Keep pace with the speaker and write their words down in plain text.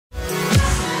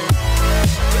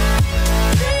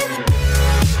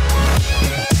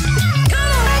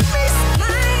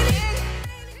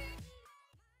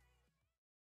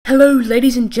Hello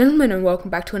ladies and gentlemen, and welcome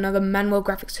back to another Manuel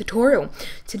Graphics tutorial.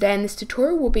 Today in this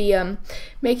tutorial we'll be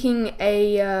making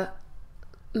a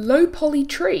low poly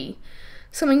tree,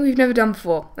 something we've never done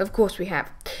before. Of course we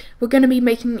have. We're going to be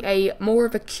making a more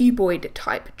of a cuboid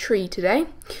type tree today,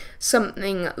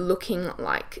 something looking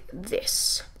like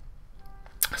this.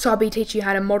 So I'll be teaching you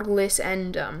how to model this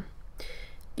and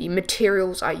the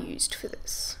materials I used for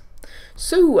this.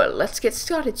 So let's get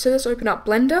started. So let's open up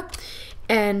Blender.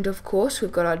 And of course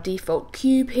we've got our default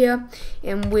cube here,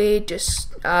 and we're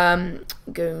just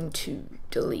going to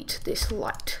delete this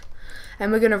light.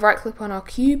 And we're going to right click on our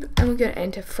cube, and we're going to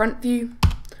enter front view,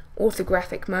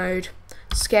 orthographic mode,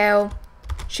 scale,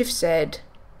 Shift Z,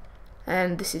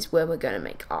 and this is where we're going to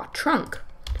make our trunk.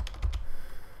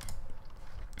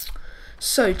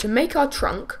 So to make our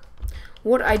trunk,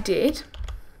 what I did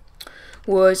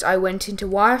was I went into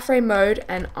wireframe mode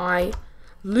and I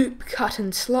loop cut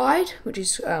and slide, which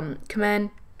is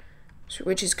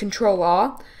Control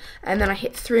R, and then I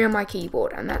hit 3 on my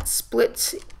keyboard, and that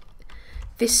splits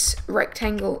this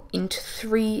rectangle into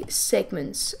 3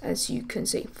 segments, as you can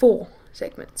see, 4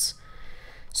 segments.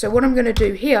 So what I'm going to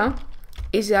do here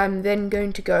is I'm then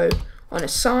going to go on a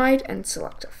side and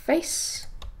select a face,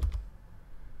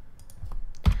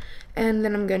 and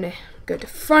then I'm going to go to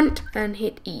front and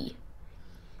hit E.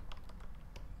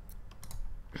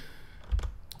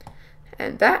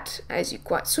 And that, as you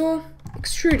quite saw,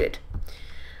 extruded.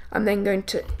 I'm then going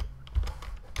to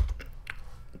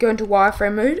go into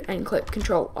wireframe mode and click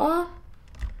Control R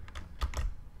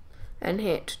and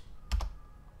hit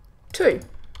 2.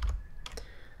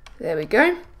 There we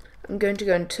go. I'm going to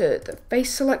go into the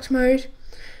face select mode,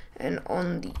 and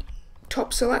on the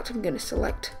top select I'm going to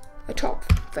select a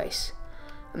top face.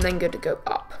 I'm then going to go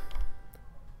up.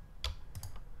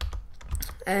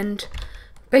 And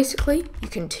basically, you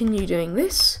continue doing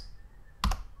this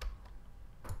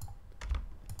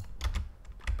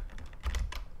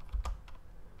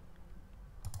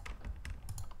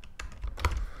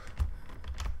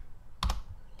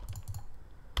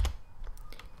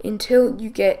until you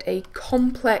get a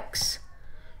complex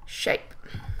shape.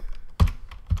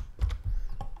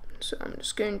 So I'm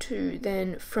just going to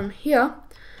then, from here,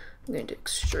 I'm going to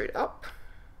extrude up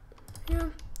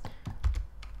here.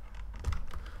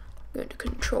 I'm going to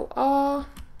Control R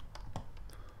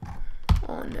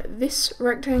on this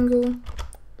rectangle.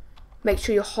 Make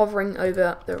sure you're hovering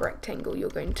over the rectangle you're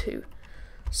going to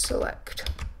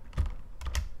select,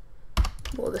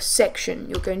 or the section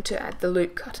you're going to add the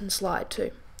loop cut and slide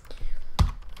to.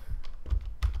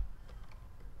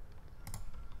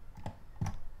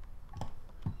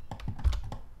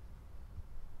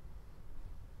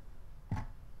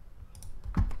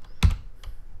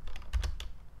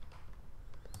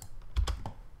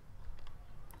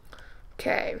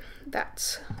 Okay,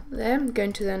 that's there. I'm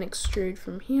going to then extrude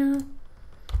from here.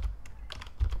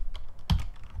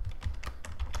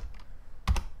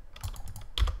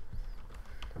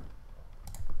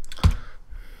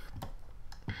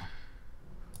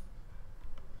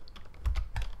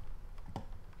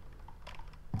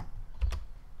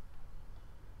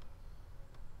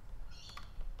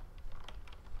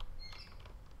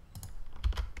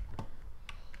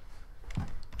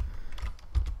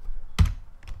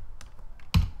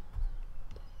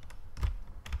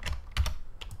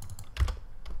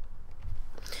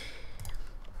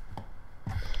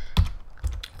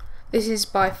 This is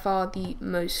by far the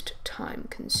most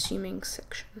time-consuming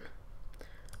section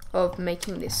of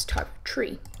making this type of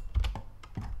tree.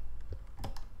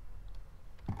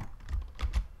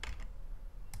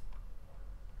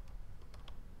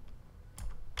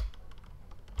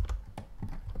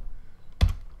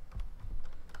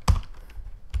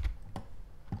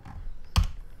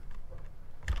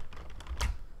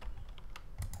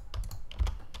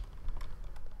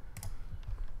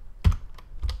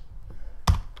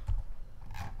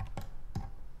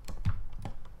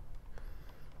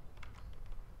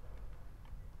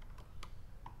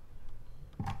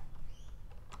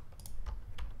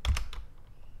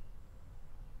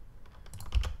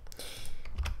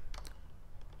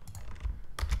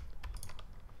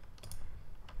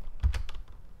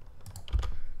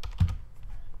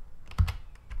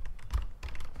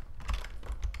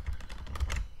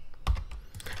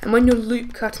 And when you're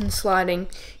loop cut and sliding,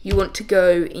 you want to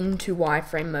go into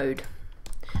wireframe mode.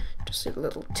 Just a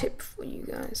little tip for you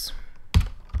guys.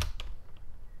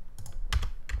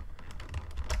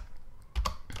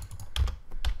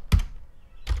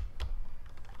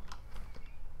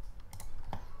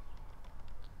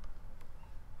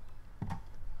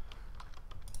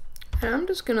 And I'm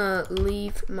just gonna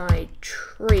leave my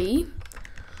tree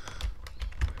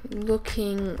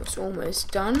looking, it's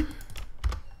almost done.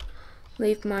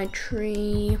 Leave my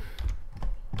tree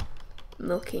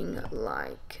looking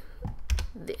like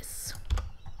this.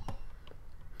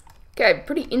 Okay,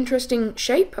 pretty interesting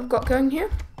shape I've got going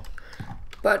here,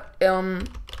 but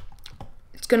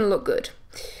it's gonna look good.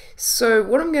 So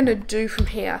what I'm gonna do from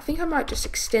here, I think I might just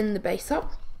extend the base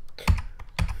up.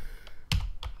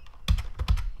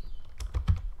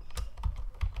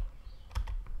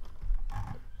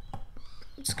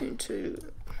 I'm just going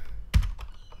to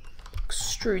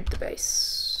extrude the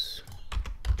base.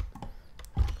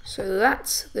 So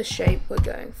that's the shape we're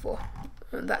going for.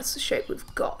 And that's the shape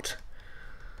we've got.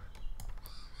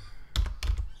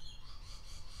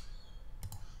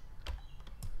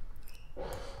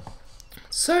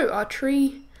 So our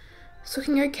tree is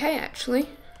looking okay actually.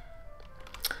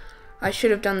 I should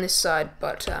have done this side,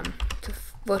 but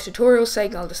for tutorial's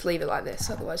sake I'll just leave it like this,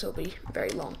 otherwise it'll be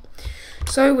very long.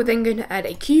 So we're then going to add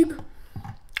a cube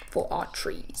for our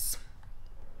trees.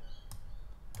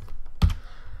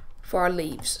 For our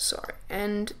leaves, sorry.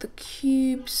 And the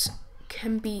cubes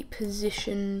can be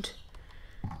positioned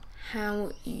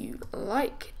how you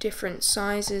like. Different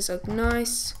sizes are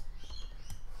nice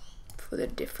for the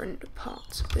different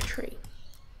parts of the tree.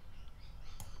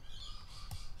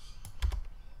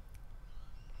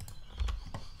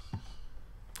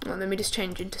 Well, let me just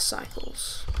change into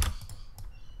cycles.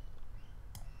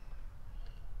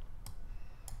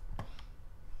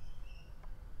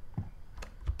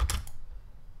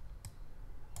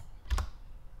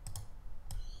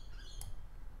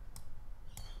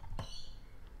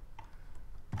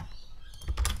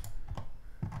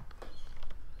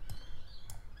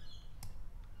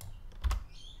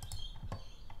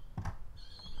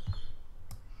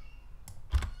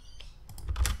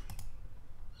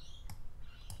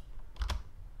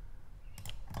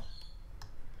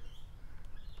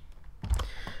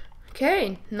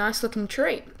 Okay, nice looking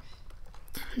tree.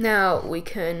 Now we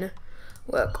can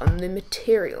work on the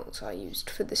materials I used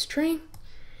for this tree.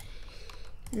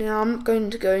 Now I'm not going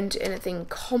to go into anything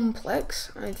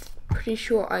complex. I'm pretty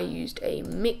sure I used a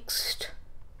mixed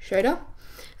shader,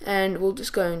 and we'll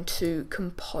just go into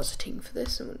compositing for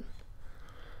this.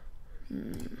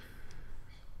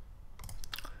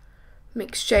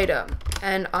 Mixed shader,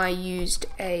 and I used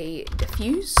a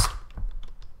diffuse.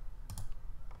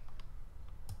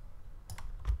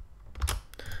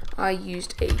 I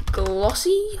used a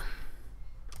glossy.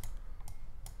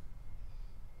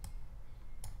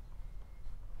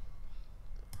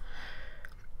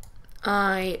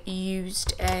 I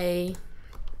used a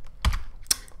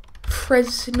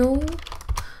Fresnel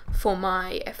for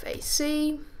my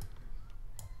FAC.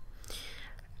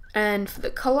 And for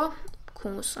the colour, of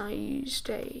course, I used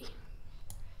a...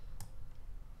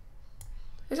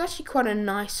 It's actually quite a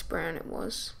nice brown it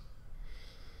was.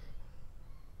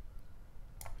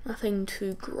 Nothing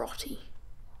too grotty.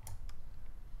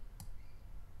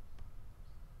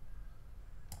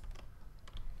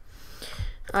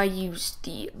 I used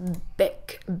the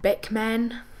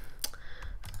Beckman.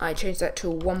 I changed that to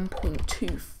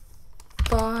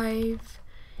 1.25,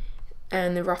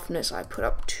 and the roughness I put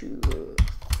up to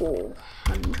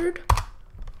 400.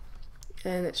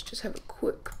 And let's just have a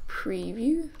quick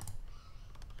preview.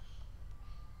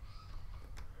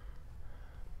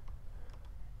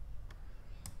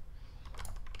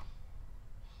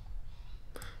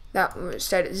 That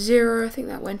stayed at 0. I think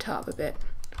that went up a bit.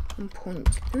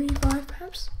 1.35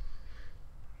 perhaps?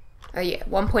 Yeah,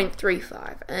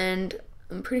 1.35. And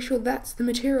I'm pretty sure that's the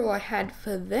material I had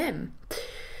for them.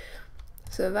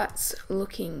 So that's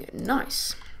looking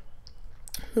nice.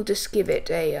 We'll just give it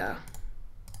a,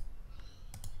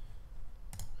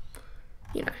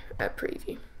 you know, a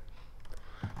preview.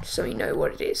 Just so we know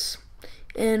what it is.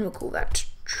 And we'll call that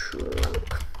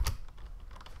trunk.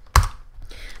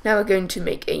 Now we're going to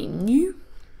make a new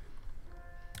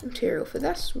material for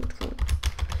this.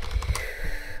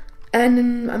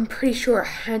 And I'm pretty sure I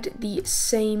had the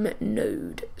same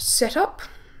node set up.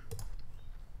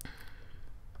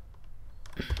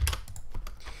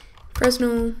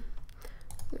 Fresnel,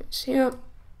 it's here.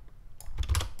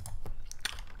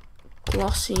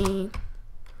 Glossy.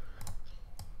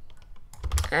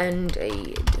 And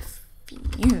a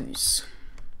diffuse.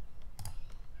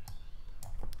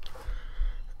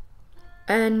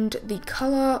 And the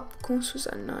colour, of course, was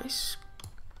a nice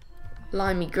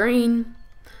limey green.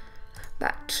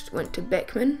 That went to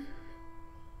Beckman.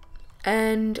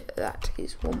 And that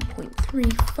is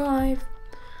 1.35,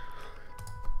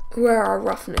 where our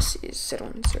roughness is set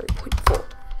on 0.4.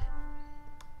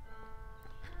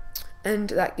 And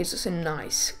that gives us a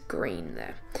nice green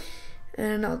there.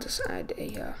 And I'll just add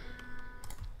a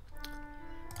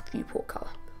viewport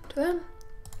color to them.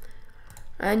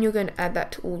 And you're going to add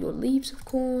that to all your leaves, of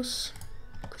course,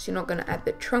 because you're not going to add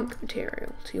the trunk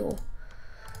material to your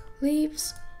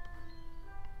leaves.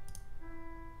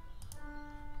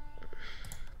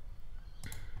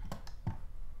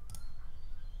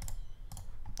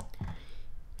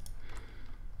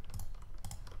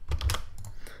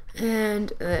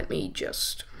 And let me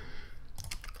just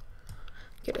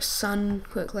get a sun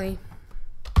quickly.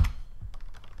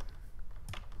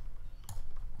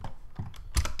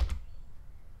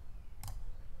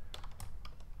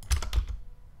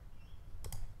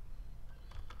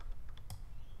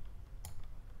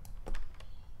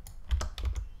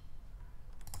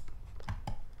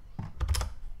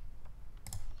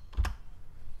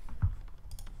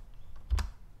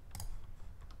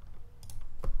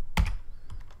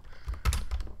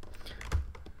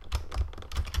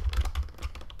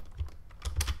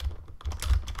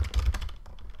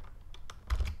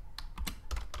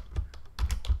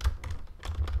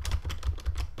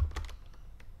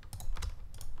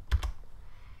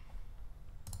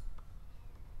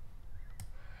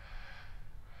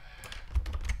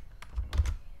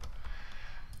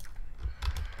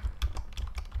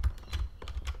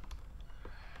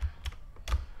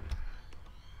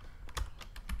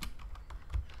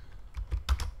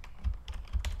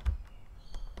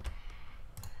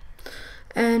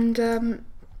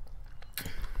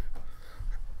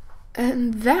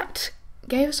 And that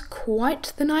gave us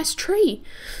quite the nice tree.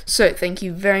 So thank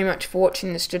you very much for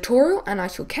watching this tutorial, and I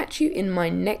shall catch you in my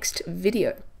next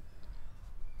video.